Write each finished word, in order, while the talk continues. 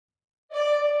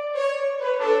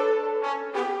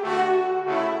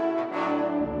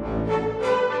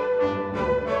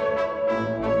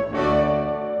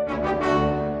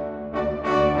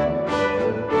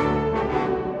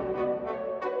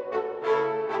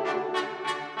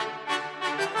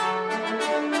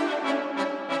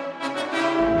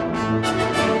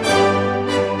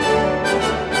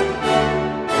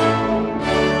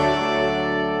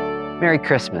Merry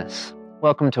Christmas.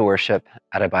 Welcome to worship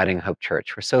at Abiding Hope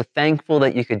Church. We're so thankful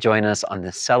that you could join us on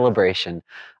this celebration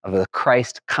of the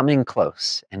Christ coming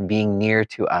close and being near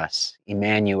to us,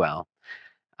 Emmanuel.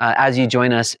 As you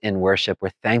join us in worship, we're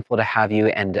thankful to have you.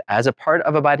 And as a part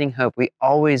of Abiding Hope, we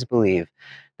always believe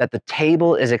that the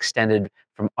table is extended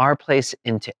from our place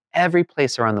into every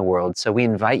place around the world. So we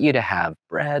invite you to have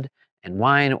bread and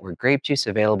wine or grape juice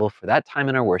available for that time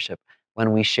in our worship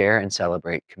when we share and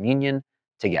celebrate communion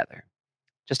together.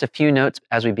 Just a few notes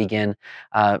as we begin.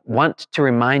 Want to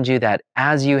remind you that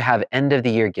as you have end of the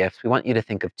year gifts, we want you to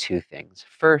think of two things.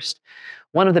 First,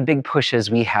 one of the big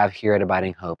pushes we have here at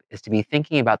Abiding Hope is to be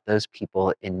thinking about those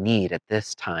people in need at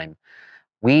this time.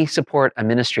 We support a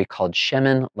ministry called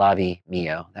Shemin Lavi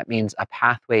Mio. That means a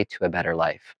pathway to a better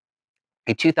life.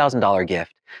 A $2,000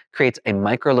 gift creates a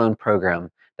microloan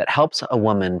program that helps a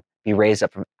woman be raised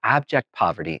up from abject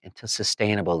poverty into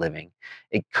sustainable living.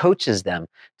 It coaches them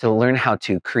to learn how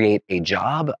to create a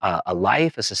job, a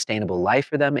life, a sustainable life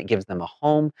for them. It gives them a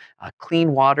home,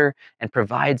 clean water, and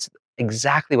provides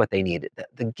exactly what they need.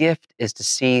 The gift is to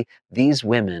see these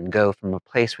women go from a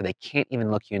place where they can't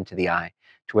even look you into the eye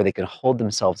to where they can hold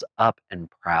themselves up and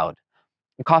proud.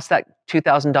 It costs that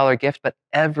 $2,000 gift, but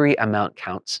every amount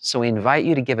counts. So we invite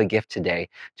you to give a gift today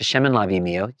to Shemin Lavi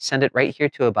Mio. Send it right here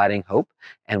to Abiding Hope,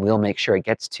 and we'll make sure it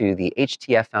gets to the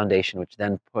HTF Foundation, which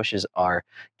then pushes our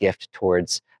gift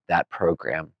towards that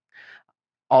program.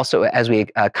 Also, as we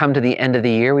come to the end of the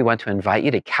year, we want to invite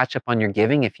you to catch up on your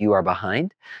giving if you are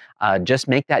behind. Just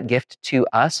make that gift to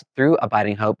us through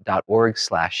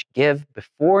abidinghope.org/give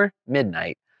before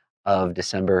midnight of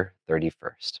December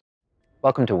 31st.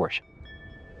 Welcome to worship.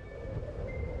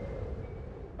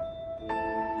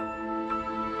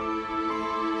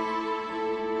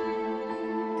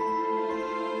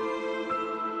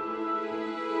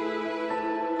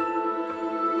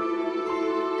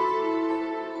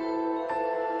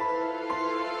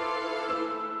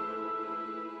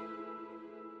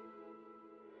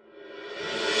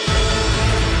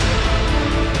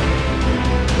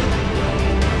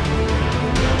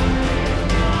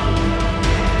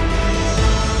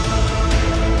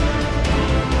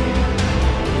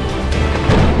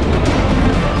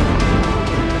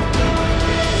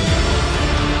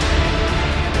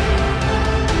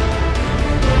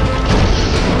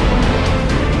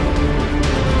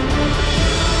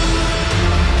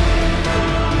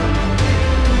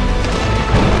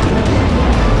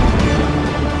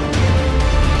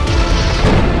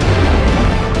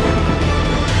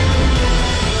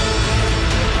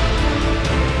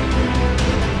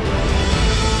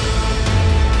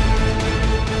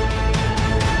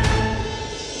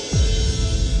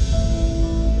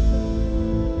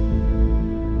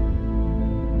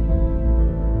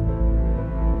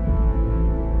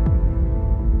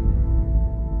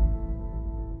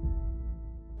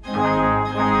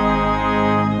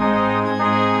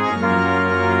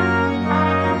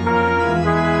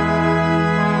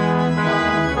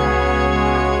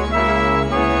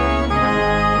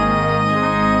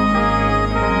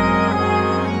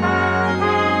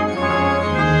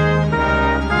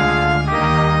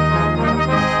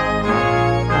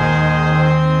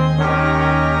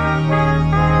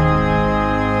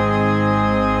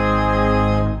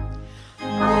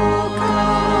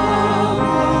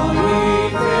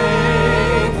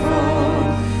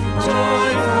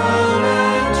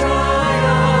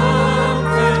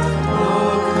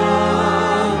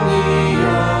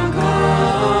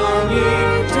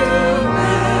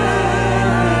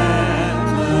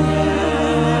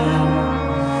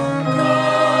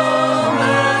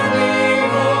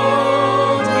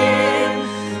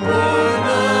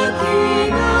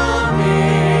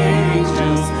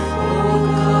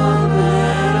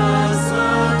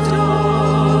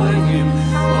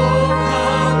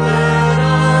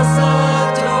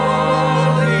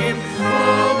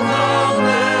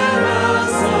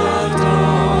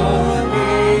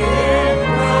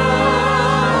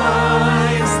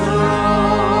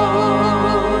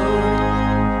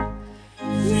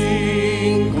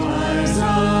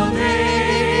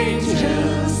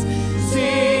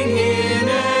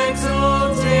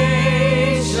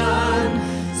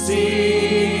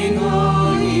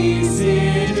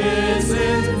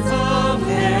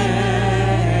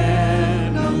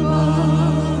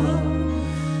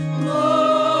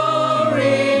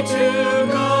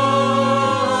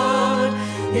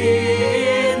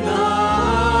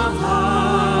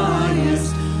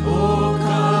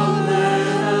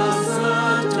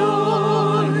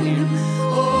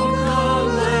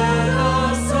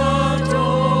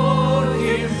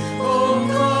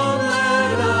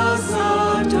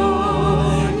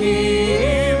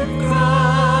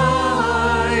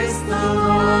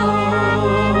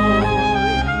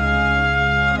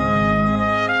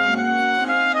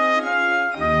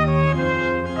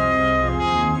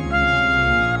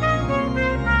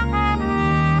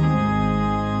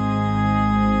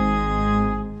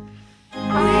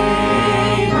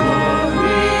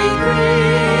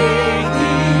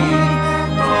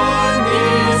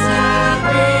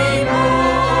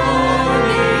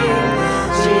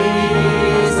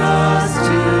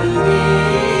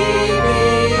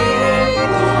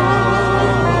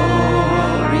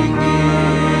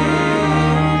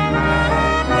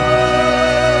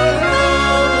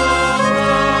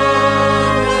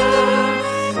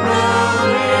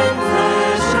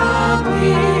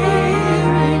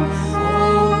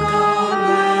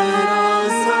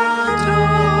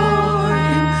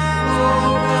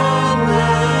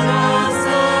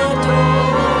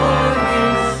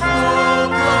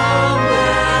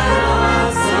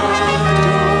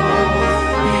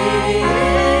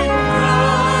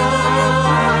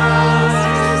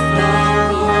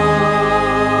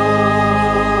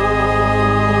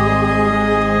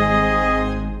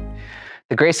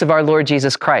 grace of our Lord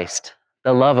Jesus Christ,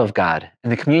 the love of God,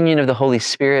 and the communion of the Holy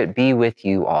Spirit be with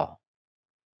you all.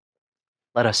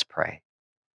 Let us pray.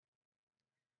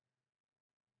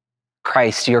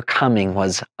 Christ, your coming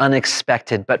was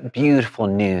unexpected but beautiful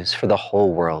news for the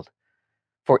whole world.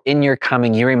 For in your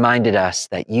coming, you reminded us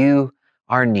that you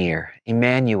are near,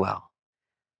 Emmanuel.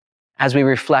 As we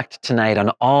reflect tonight on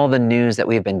all the news that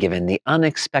we've been given, the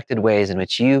unexpected ways in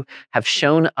which you have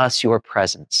shown us your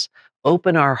presence,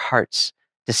 open our hearts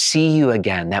to see you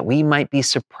again, that we might be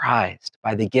surprised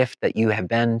by the gift that you have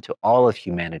been to all of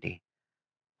humanity.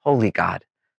 Holy God,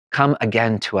 come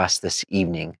again to us this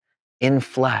evening in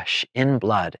flesh, in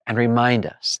blood, and remind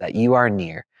us that you are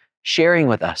near, sharing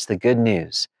with us the good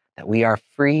news that we are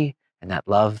free and that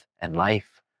love and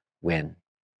life win.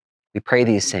 We pray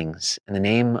these things in the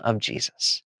name of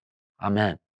Jesus.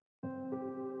 Amen.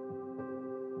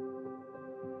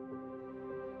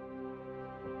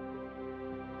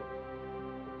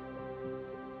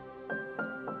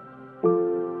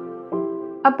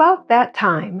 About that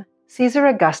time, Caesar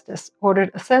Augustus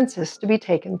ordered a census to be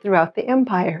taken throughout the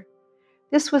empire.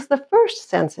 This was the first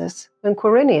census when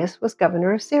Quirinius was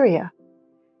governor of Syria.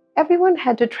 Everyone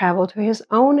had to travel to his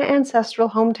own ancestral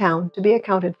hometown to be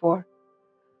accounted for.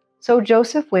 So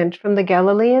Joseph went from the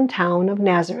Galilean town of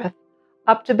Nazareth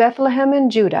up to Bethlehem in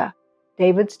Judah,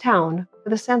 David's town, for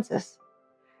the census.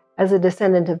 As a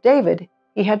descendant of David,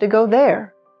 he had to go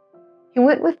there. He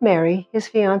went with Mary, his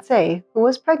fiancée, who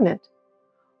was pregnant.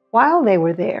 While they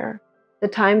were there, the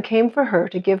time came for her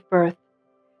to give birth.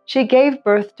 She gave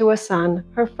birth to a son,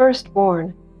 her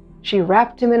firstborn. She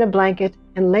wrapped him in a blanket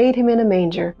and laid him in a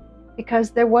manger,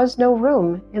 because there was no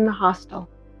room in the hostel.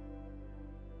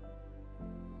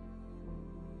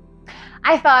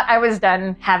 I thought I was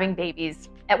done having babies.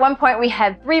 At one point, we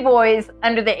had 3 boys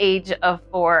under the age of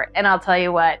 4, and I'll tell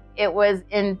you what, it was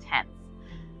intense.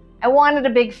 I wanted a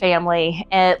big family,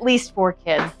 at least 4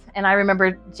 kids, and I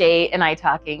remember Jay and I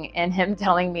talking, and him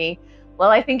telling me, well,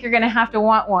 I think you're gonna have to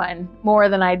want one more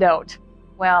than I don't.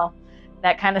 Well,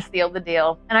 that kind of sealed the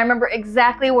deal. And I remember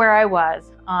exactly where I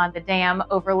was on the dam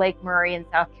over Lake Murray in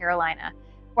South Carolina,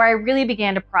 where I really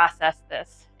began to process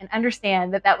this and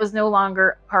understand that that was no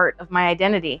longer part of my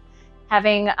identity.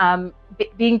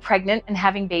 Being pregnant and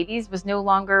having babies was no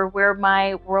longer where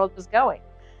my world was going.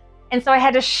 And so I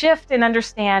had to shift and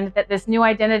understand that this new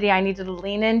identity I needed to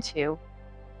lean into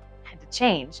had to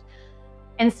change.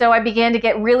 And so I began to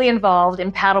get really involved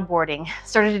in paddleboarding,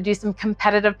 started to do some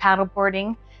competitive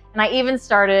paddleboarding, and I even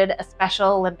started a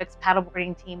Special Olympics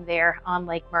paddleboarding team there on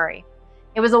Lake Murray.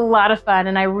 It was a lot of fun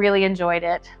and I really enjoyed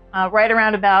it. Right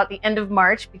around about the end of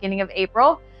March, beginning of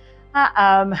April,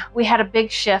 we had a big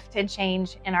shift and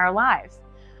change in our lives.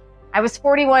 I was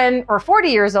 41 or 40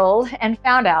 years old and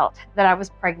found out that I was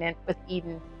pregnant with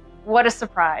Eden. What a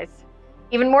surprise.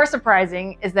 Even more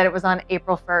surprising is that it was on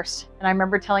April 1st. And I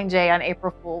remember telling Jay on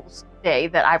April Fool's Day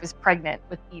that I was pregnant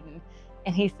with Eden.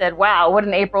 And he said, wow, what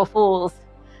an April Fool's.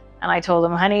 And I told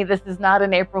him, honey, this is not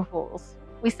an April Fool's.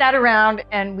 We sat around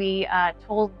and we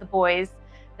told the boys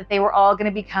that they were all going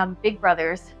to become big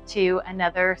brothers to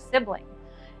another sibling.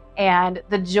 And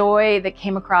the joy that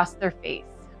came across their face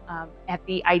at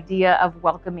the idea of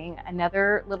welcoming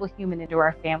another little human into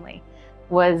our family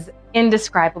was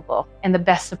indescribable and the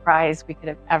best surprise we could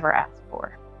have ever asked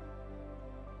for.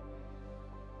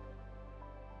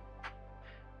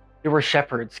 There were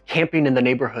shepherds camping in the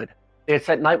neighborhood. They had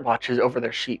set night watches over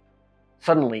their sheep.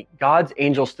 Suddenly, God's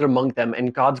angel stood among them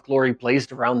and God's glory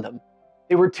blazed around them.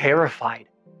 They were terrified.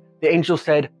 The angel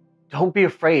said, "Don't be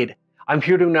afraid. I'm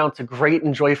here to announce a great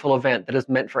and joyful event that is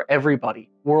meant for everybody,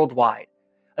 worldwide.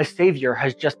 A Savior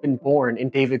has just been born in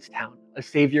David's town, a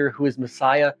Savior who is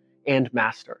Messiah and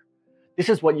Master. This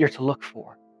is what you're to look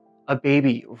for, a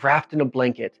baby wrapped in a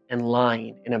blanket and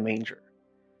lying in a manger."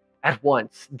 At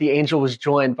once, the angel was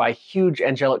joined by a huge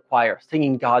angelic choir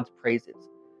singing God's praises.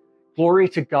 Glory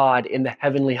to God in the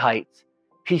heavenly heights,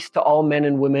 peace to all men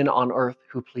and women on earth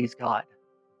who please God.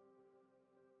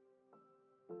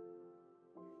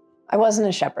 I wasn't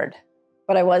a shepherd,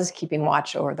 but I was keeping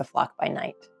watch over the flock by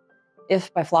night.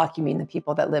 If by flock you mean the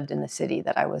people that lived in the city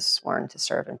that I was sworn to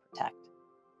serve and protect.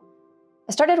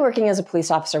 I started working as a police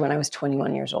officer when I was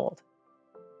 21 years old.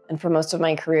 And for most of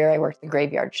my career, I worked the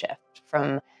graveyard shift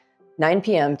from 9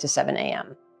 p.m. to 7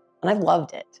 a.m. And I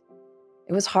loved it.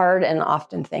 It was hard and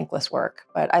often thankless work,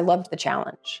 but I loved the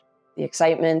challenge, the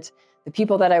excitement, the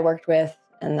people that I worked with,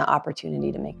 and the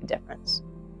opportunity to make a difference.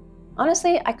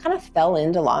 Honestly, I kind of fell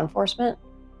into law enforcement.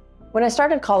 When I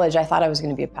started college, I thought I was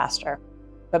going to be a pastor.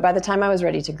 But by the time I was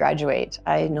ready to graduate,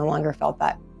 I no longer felt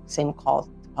that same call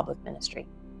to public ministry.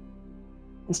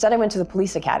 Instead, I went to the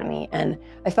police academy, and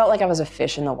I felt like I was a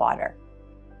fish in the water.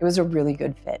 It was a really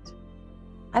good fit.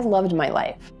 I loved my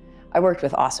life. I worked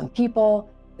with awesome people,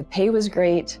 the pay was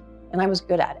great, and I was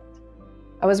good at it.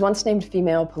 I was once named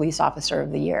Female Police Officer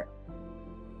of the Year,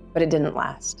 but it didn't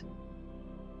last.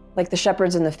 Like the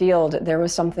shepherds in the field, there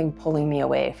was something pulling me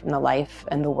away from the life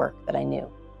and the work that I knew.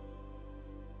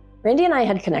 Randy and I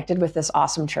had connected with this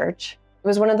awesome church. It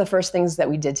was one of the first things that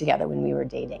we did together when we were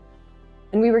dating.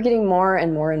 And we were getting more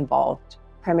and more involved,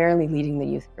 primarily leading the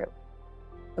youth group.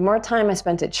 The more time I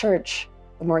spent at church,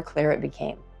 the more clear it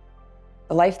became.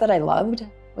 The life that I loved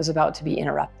was about to be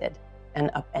interrupted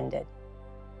and upended.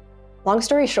 Long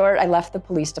story short, I left the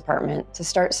police department to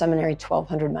start seminary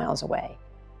 1,200 miles away.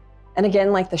 And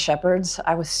again, like the shepherds,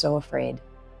 I was so afraid.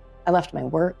 I left my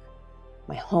work,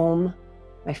 my home,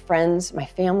 my friends, my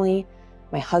family,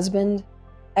 my husband,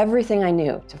 everything I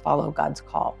knew to follow God's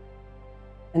call.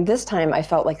 And this time I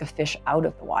felt like a fish out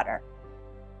of the water.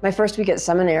 My first week at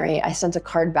seminary, I sent a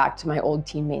card back to my old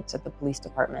teammates at the police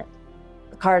department.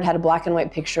 The card had a black and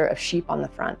white picture of sheep on the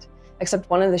front, except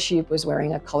one of the sheep was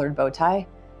wearing a colored bow tie.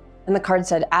 And the card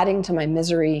said, "Adding to my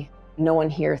misery, no one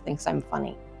here thinks I'm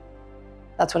funny."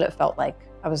 That's what it felt like.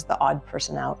 I was the odd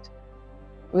person out.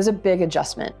 It was a big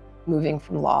adjustment, moving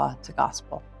from law to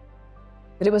gospel.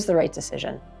 But it was the right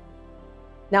decision.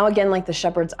 Now again, like the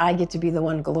shepherds, I get to be the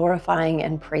one glorifying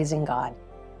and praising God,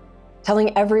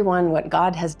 telling everyone what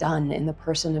God has done in the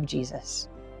person of Jesus.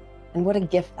 And what a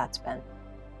gift that's been.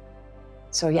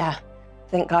 So yeah,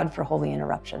 thank God for holy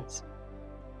interruptions.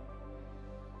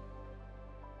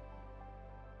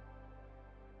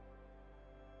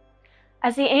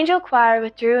 As the angel choir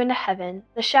withdrew into heaven,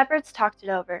 the shepherds talked it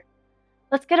over.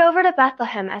 "Let's get over to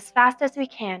Bethlehem as fast as we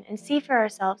can and see for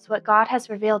ourselves what God has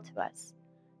revealed to us."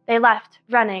 They left,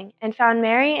 running, and found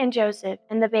Mary and Joseph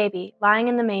and the baby lying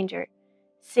in the manger.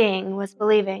 Seeing was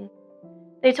believing.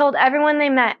 They told everyone they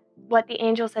met what the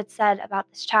angels had said about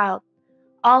this child.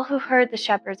 All who heard the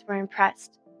shepherds were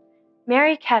impressed.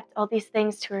 Mary kept all these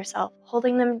things to herself,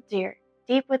 holding them dear,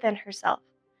 deep within herself.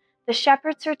 The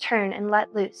shepherds returned and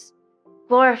let loose,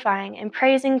 glorifying and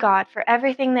praising God for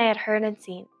everything they had heard and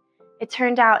seen. It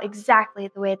turned out exactly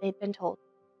the way they'd been told.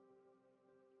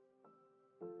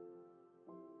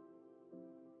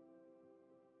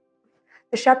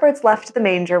 The shepherds left the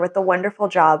manger with the wonderful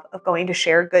job of going to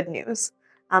share good news.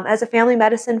 As a family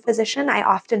medicine physician, I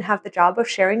often have the job of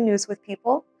sharing news with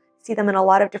people, see them in a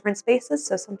lot of different spaces,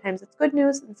 so sometimes it's good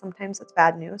news and sometimes it's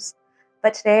bad news.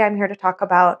 But today I'm here to talk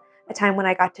about a time when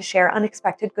I got to share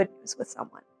unexpected good news with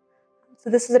someone. So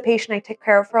this is a patient I took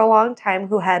care of for a long time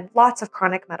who had lots of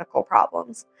chronic medical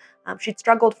problems. She'd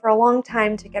struggled for a long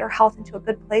time to get her health into a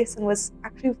good place and was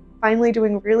actually finally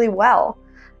doing really well.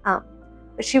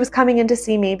 But she was coming in to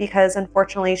see me because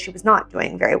unfortunately she was not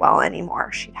doing very well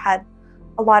anymore. She'd had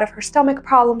a lot of her stomach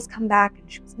problems come back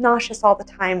and she was nauseous all the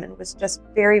time and was just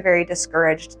very, very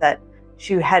discouraged that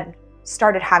she had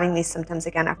started having these symptoms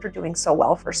again after doing so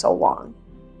well for so long.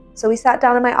 So we sat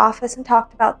down in my office and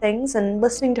talked about things, and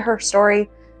listening to her story,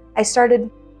 I started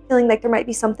feeling like there might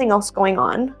be something else going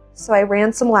on. So I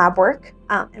ran some lab work,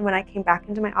 and when I came back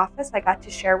into my office, I got to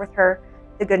share with her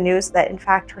the good news that in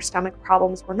fact her stomach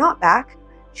problems were not back.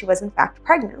 She was in fact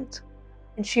pregnant.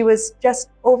 And she was just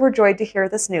overjoyed to hear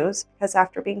this news because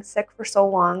after being sick for so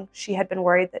long, she had been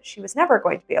worried that she was never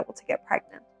going to be able to get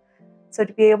pregnant. So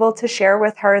to be able to share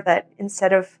with her that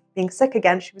instead of being sick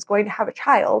again, she was going to have a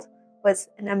child was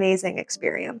an amazing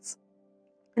experience.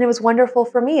 And it was wonderful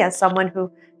for me as someone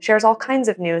who shares all kinds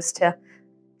of news to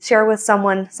share with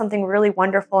someone something really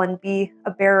wonderful and be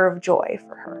a bearer of joy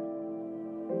for her.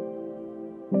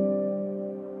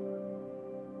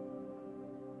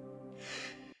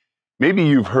 Maybe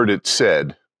you've heard it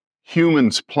said,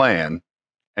 humans plan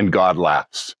and God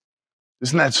laughs.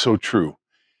 Isn't that so true?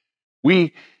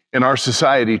 We, in our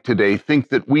society today, think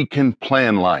that we can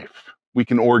plan life. We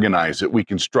can organize it. We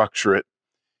can structure it.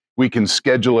 We can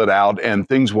schedule it out, and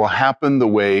things will happen the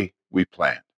way we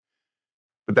planned.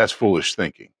 But that's foolish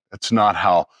thinking. That's not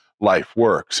how life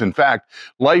works. In fact,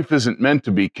 life isn't meant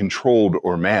to be controlled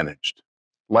or managed.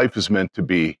 Life is meant to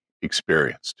be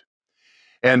experienced.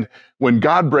 And when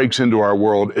God breaks into our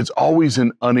world, it's always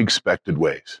in unexpected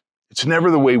ways. It's never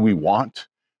the way we want.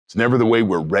 It's never the way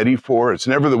we're ready for. It's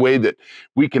never the way that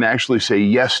we can actually say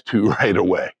yes to right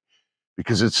away,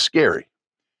 because it's scary.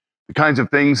 The kinds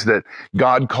of things that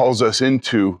God calls us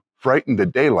into frighten the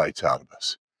daylights out of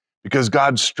us, because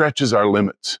God stretches our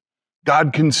limits.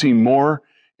 God can see more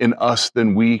in us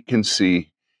than we can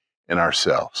see in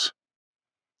ourselves.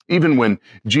 Even when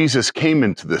Jesus came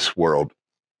into this world,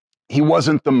 he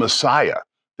wasn't the Messiah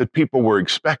that people were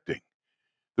expecting.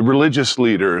 The religious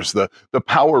leaders, the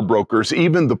power brokers,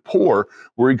 even the poor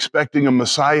were expecting a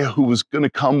Messiah who was going to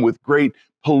come with great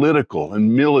political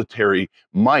and military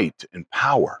might and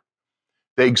power.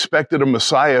 They expected a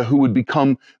Messiah who would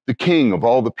become the king of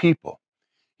all the people.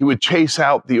 He would chase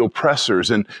out the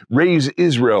oppressors and raise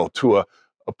Israel to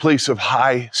a place of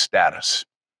high status.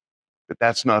 But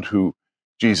that's not who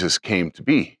Jesus came to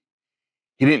be.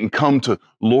 He didn't come to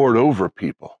lord over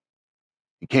people.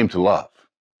 He came to love.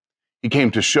 He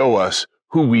came to show us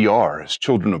who we are as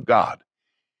children of God.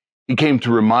 He came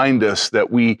to remind us that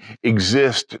we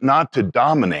exist not to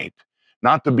dominate,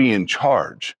 not to be in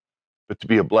charge, but to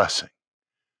be a blessing.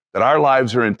 That our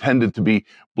lives are intended to be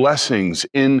blessings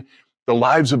in the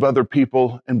lives of other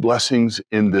people and blessings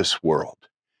in this world.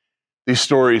 These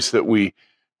stories that we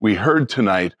heard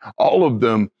tonight, all of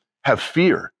them have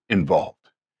fear involved.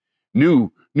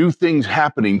 New things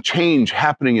happening, change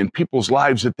happening in people's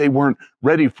lives that they weren't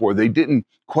ready for. They didn't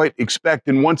quite expect.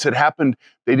 And once it happened,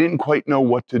 they didn't quite know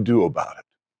what to do about it.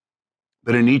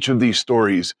 But in each of these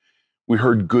stories, we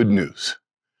heard good news.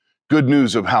 Good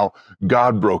news of how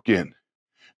God broke in.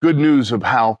 Good news of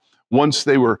how once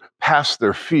they were past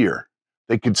their fear,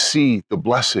 they could see the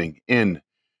blessing in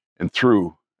and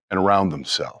through and around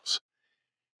themselves.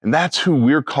 And that's who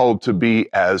we're called to be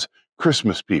as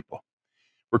Christmas people.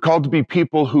 We're called to be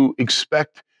people who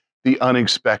expect the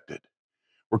unexpected.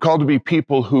 We're called to be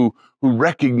people who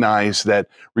recognize that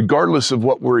regardless of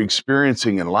what we're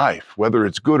experiencing in life, whether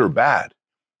it's good or bad,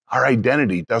 our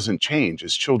identity doesn't change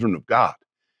as children of God.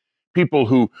 People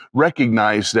who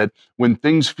recognize that when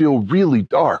things feel really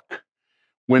dark,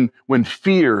 when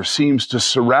fear seems to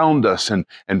surround us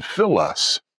and fill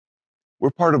us,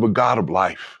 we're part of a God of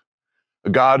life, a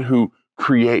God who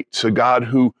creates, a God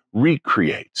who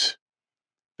recreates.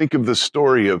 Think of the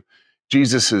story of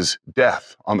Jesus'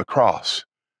 death on the cross.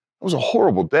 It was a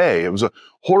horrible day. It was a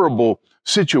horrible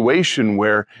situation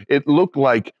where it looked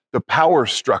like the power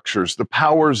structures, the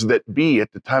powers that be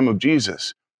at the time of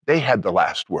Jesus, they had the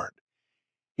last word.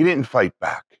 He didn't fight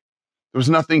back. There was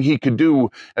nothing he could do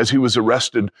as he was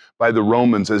arrested by the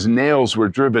Romans, as nails were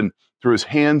driven through his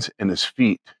hands and his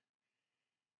feet.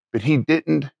 But he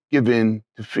didn't give in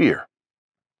to fear.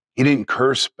 He didn't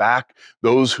curse back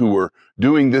those who were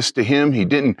doing this to him. He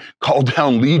didn't call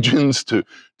down legions to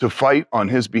fight on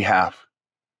his behalf.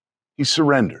 He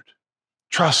surrendered,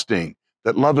 trusting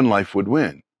that love and life would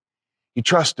win. He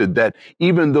trusted that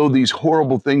even though these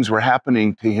horrible things were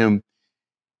happening to him,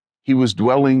 he was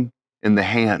dwelling in the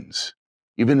hands,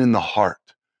 even in the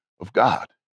heart of God.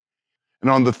 And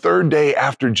on the third day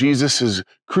after Jesus'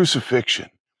 crucifixion,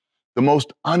 the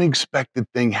most unexpected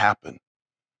thing happened.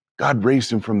 God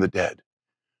raised him from the dead.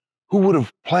 Who would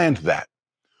have planned that?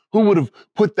 Who would have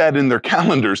put that in their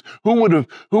calendars? Who would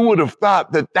have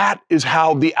thought that that is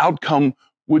how the outcome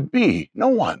would be? No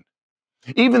one.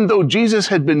 Even though Jesus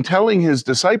had been telling his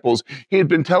disciples, he had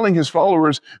been telling his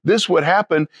followers this would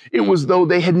happen, it was though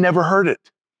they had never heard it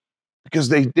because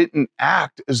they didn't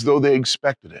act as though they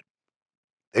expected it.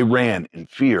 They ran in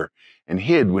fear and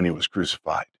hid when he was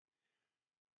crucified.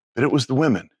 But it was the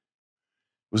women.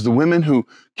 It was the women who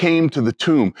came to the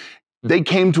tomb. They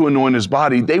came to anoint his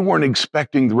body. They weren't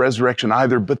expecting the resurrection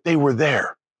either, but they were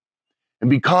there. And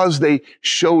because they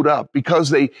showed up, because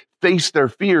they faced their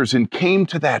fears and came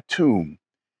to that tomb,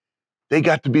 they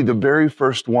got to be the very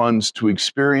first ones to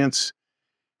experience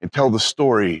and tell the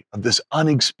story of this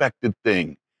unexpected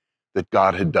thing that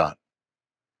God had done.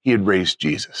 He had raised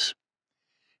Jesus.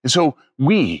 And so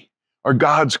we are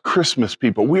God's Christmas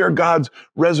people. We are God's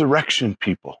resurrection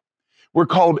people. We're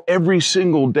called every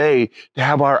single day to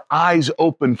have our eyes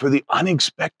open for the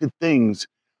unexpected things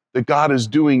that God is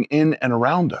doing in and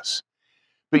around us.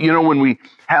 But you know, when we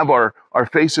have our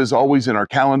faces always in our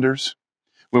calendars,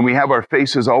 when we have our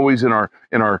faces always in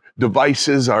our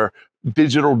devices, our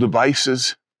digital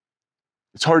devices,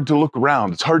 it's hard to look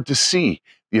around. It's hard to see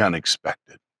the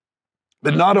unexpected.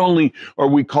 But not only are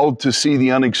we called to see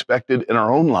the unexpected in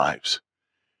our own lives,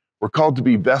 we're called to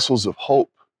be vessels of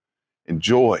hope and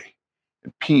joy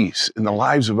and peace in the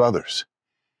lives of others.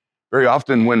 Very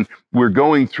often when we're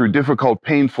going through difficult,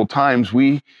 painful times,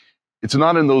 it's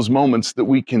not in those moments that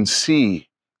we can see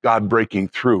God breaking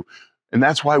through. And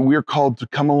that's why we're called to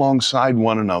come alongside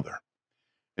one another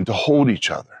and to hold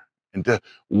each other and to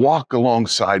walk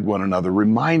alongside one another,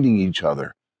 reminding each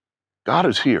other, God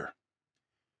is here.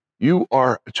 You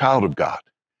are a child of God.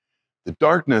 The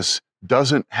darkness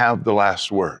doesn't have the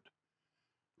last word.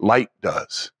 Light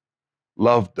does.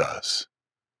 Love does.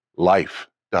 Life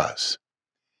does.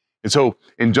 And so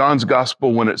in John's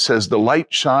gospel, when it says the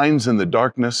light shines in the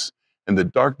darkness and the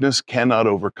darkness cannot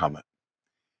overcome it,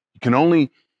 you can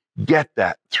only get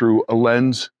that through a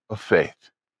lens of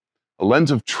faith, a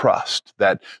lens of trust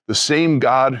that the same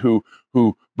God who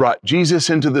brought Jesus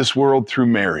into this world through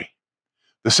Mary,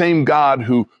 the same God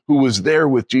who was there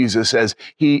with Jesus as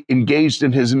he engaged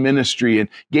in his ministry and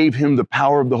gave him the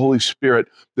power of the Holy Spirit,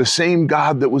 the same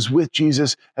God that was with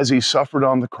Jesus as he suffered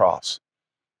on the cross,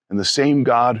 and the same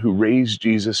God who raised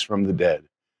Jesus from the dead,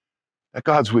 that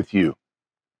God's with you,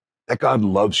 that God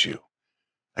loves you,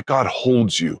 that God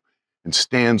holds you and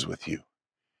stands with you,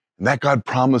 and that God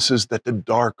promises that the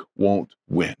dark won't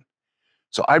win.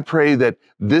 So I pray that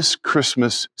this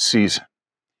Christmas season,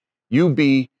 you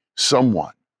be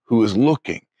someone who is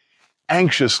looking,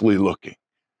 anxiously looking,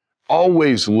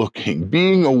 always looking,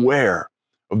 being aware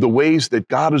of the ways that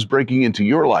God is breaking into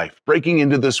your life, breaking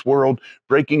into this world,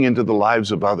 breaking into the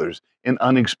lives of others in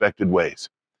unexpected ways,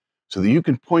 so that you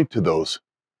can point to those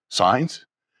signs,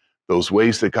 those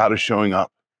ways that God is showing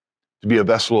up to be a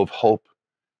vessel of hope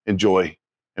and joy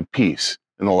and peace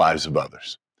in the lives of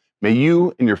others. May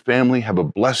you and your family have a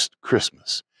blessed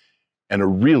Christmas and a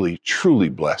really, truly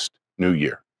blessed New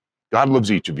Year. God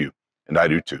loves each of you, and I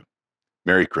do too.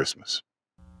 Merry Christmas.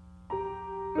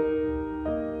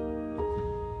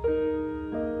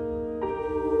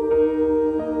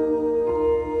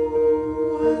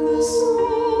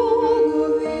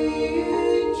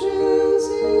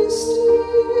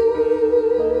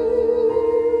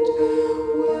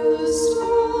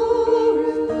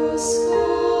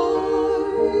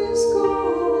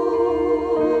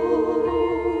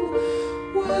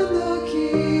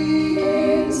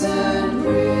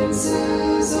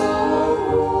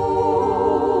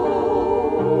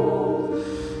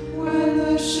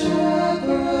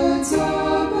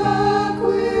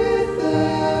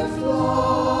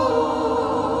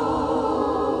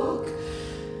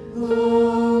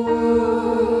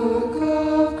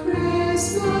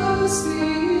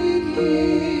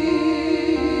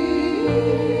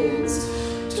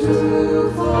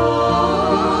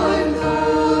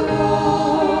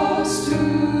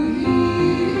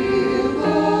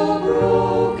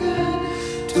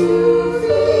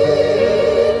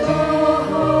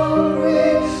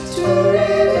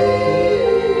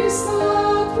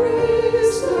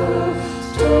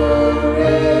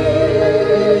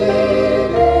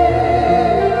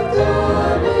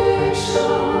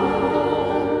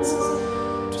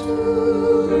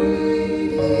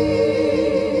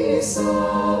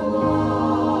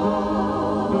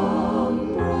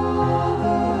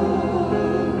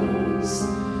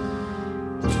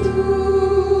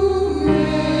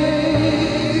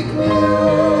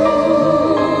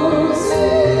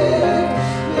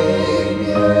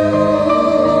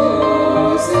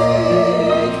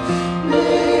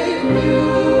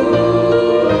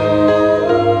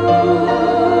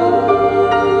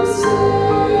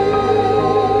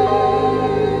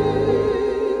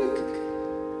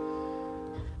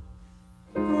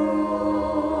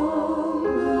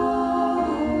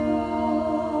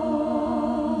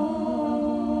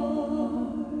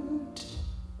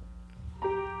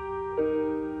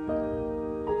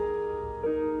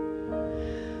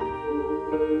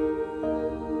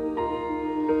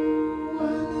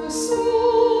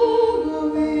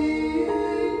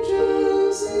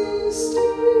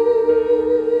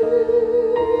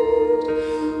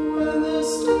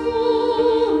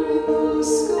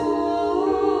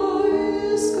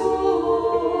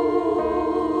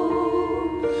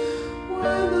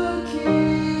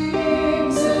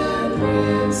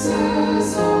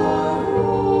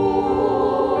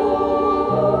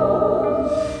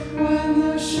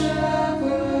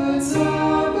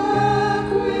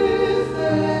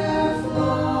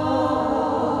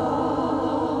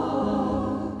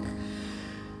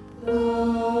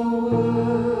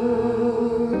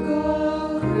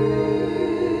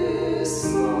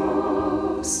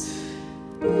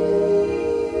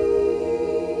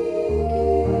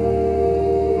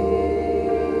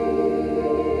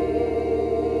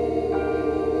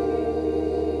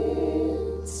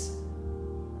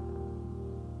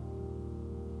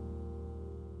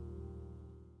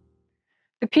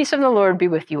 The peace of the Lord be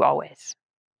with you always.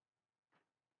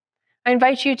 I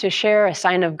invite you to share a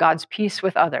sign of God's peace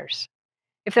with others.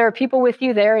 If there are people with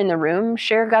you there in the room,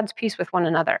 share God's peace with one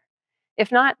another.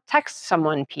 If not, text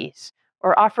someone peace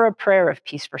or offer a prayer of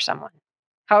peace for someone.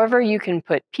 However you can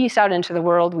put peace out into the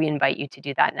world, we invite you to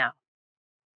do that now.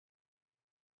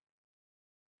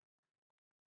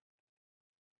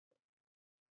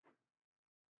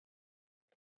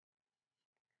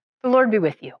 The Lord be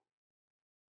with you.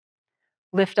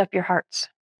 Lift up your hearts.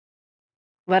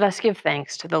 Let us give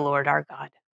thanks to the Lord our God.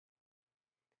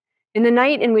 In the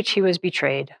night in which he was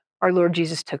betrayed, our Lord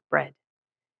Jesus took bread,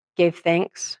 gave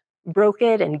thanks, broke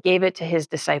it, and gave it to his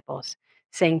disciples,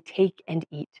 saying, "Take and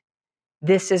eat.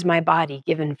 This is my body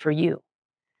given for you.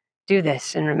 Do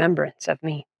this in remembrance of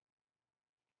me."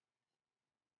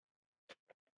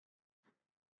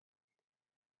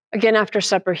 Again, after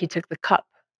supper, he took the cup,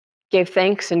 gave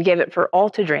thanks, and gave it for all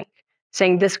to drink,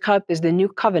 saying, "This cup is the new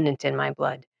covenant in my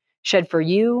blood, shed for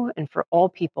you and for all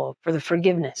people for the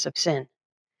forgiveness of sin.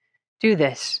 Do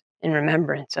this in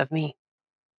remembrance of me."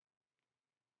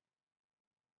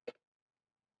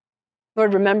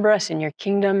 Lord, remember us in your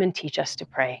kingdom and teach us to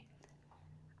pray.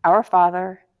 Our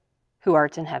Father, who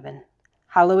art in heaven,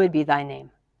 hallowed be thy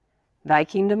name. Thy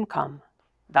kingdom come,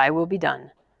 thy will be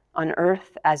done, on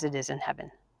earth as it is in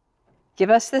heaven. Give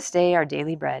us this day our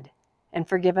daily bread, and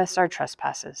forgive us our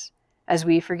trespasses, as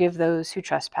we forgive those who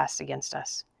trespass against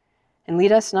us. And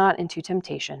lead us not into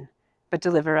temptation, but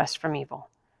deliver us from evil.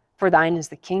 For thine is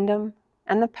the kingdom,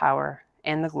 and the power,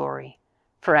 and the glory,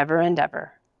 forever and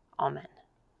ever. Amen.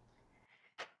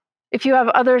 If you have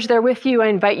others there with you, I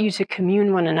invite you to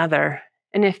commune one another.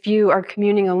 And if you are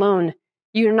communing alone,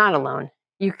 you're not alone.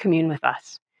 You commune with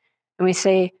us. And we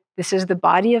say, "This is the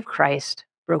body of Christ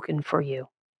broken for you.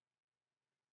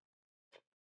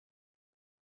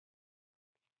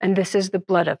 And this is the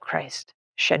blood of Christ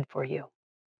shed for you."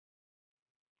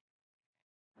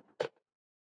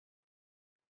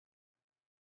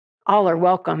 All are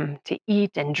welcome to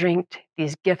eat and drink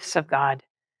these gifts of God,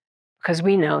 because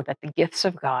we know that the gifts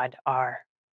of God are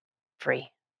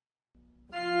free.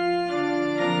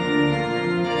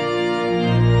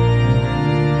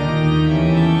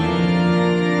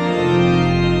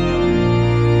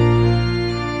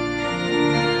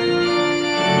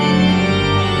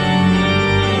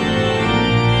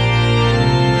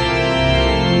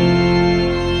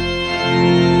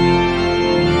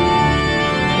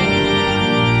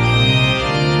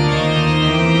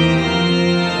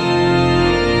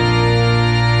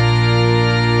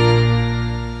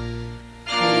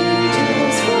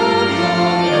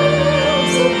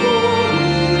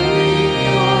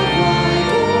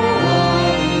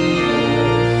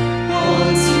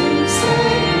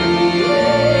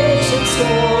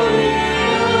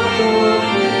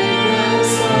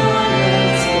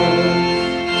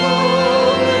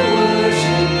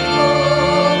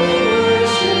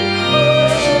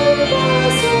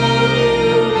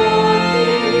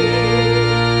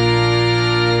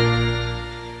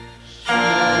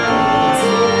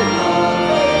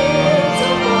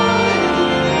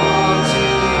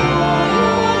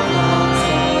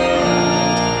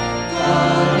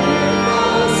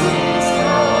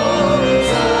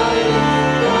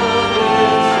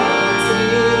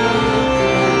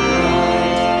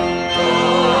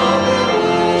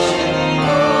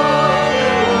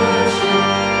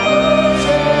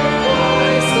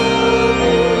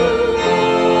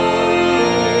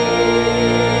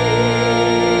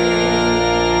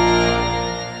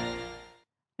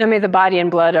 Now may the body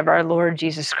and blood of our Lord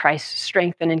Jesus Christ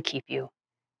strengthen and keep you.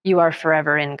 You are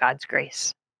forever in God's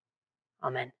grace.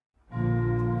 Amen.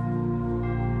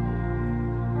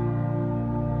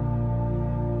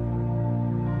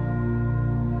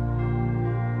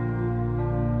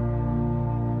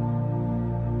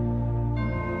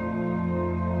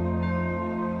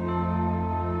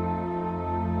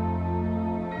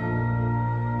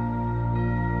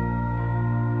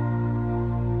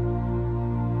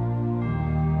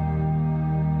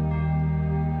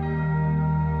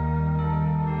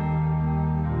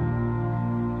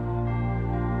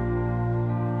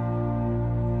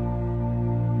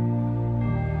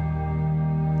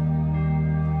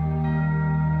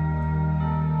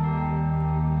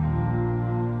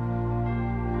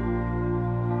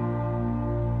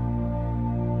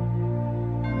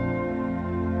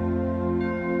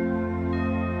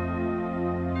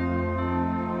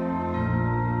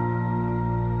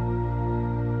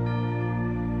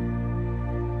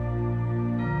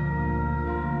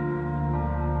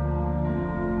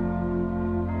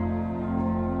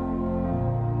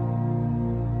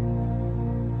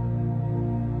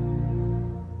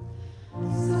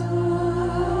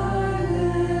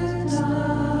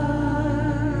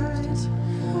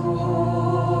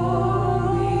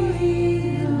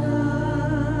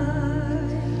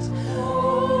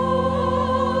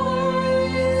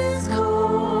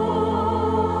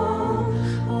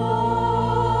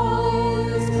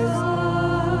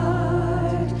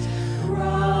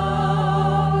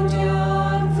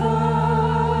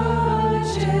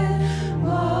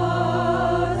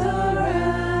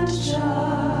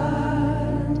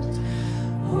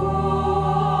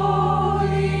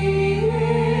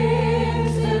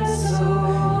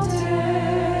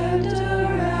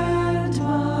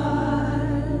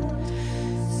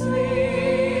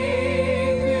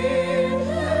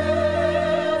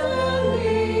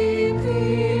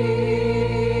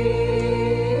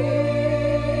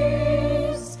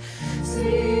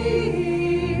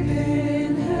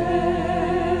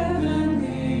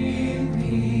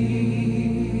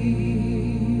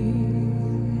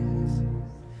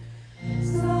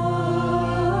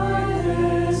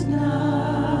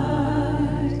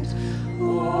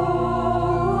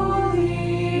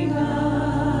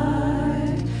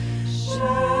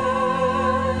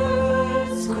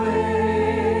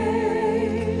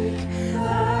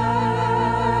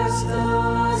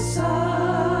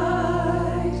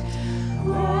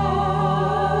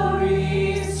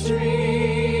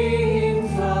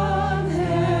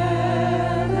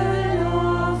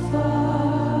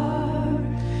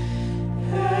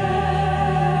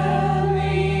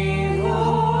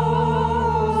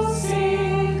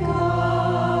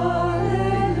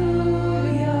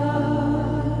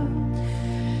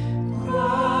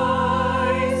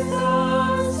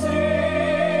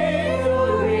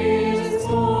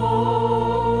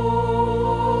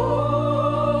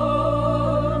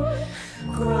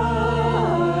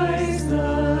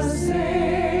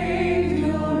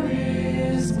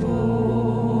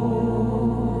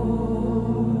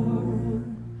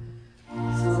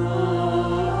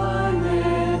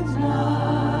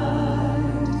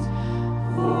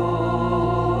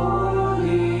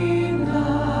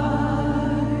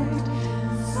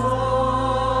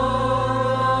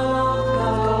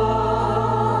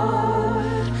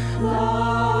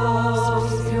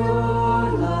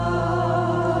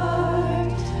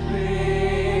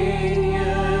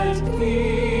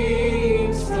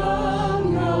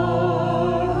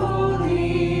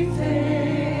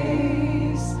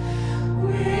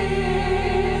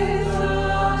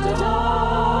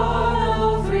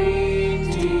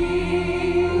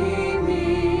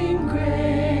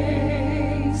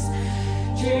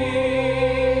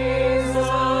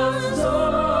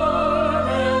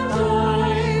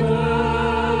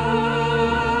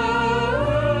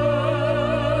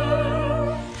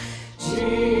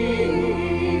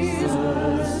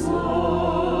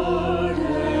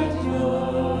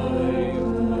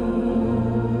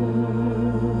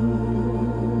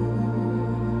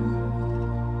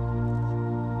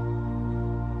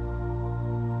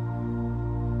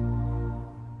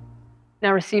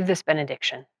 Now receive this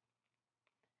benediction.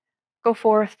 Go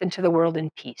forth into the world in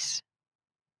peace.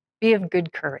 Be of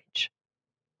good courage.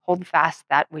 Hold fast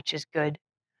that which is good.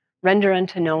 Render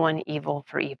unto no one evil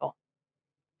for evil.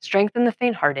 Strengthen the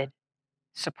faint-hearted.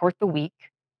 Support the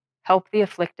weak. Help the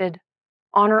afflicted.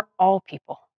 Honor all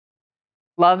people.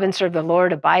 Love and serve the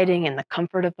Lord, abiding in the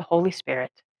comfort of the Holy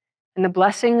Spirit. And the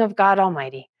blessing of God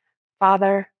Almighty,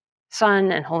 Father,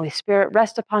 Son, and Holy Spirit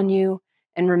rest upon you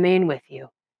and remain with you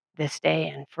this day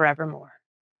and forevermore.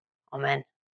 Amen.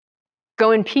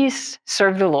 Go in peace,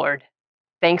 serve the Lord.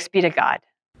 Thanks be to God.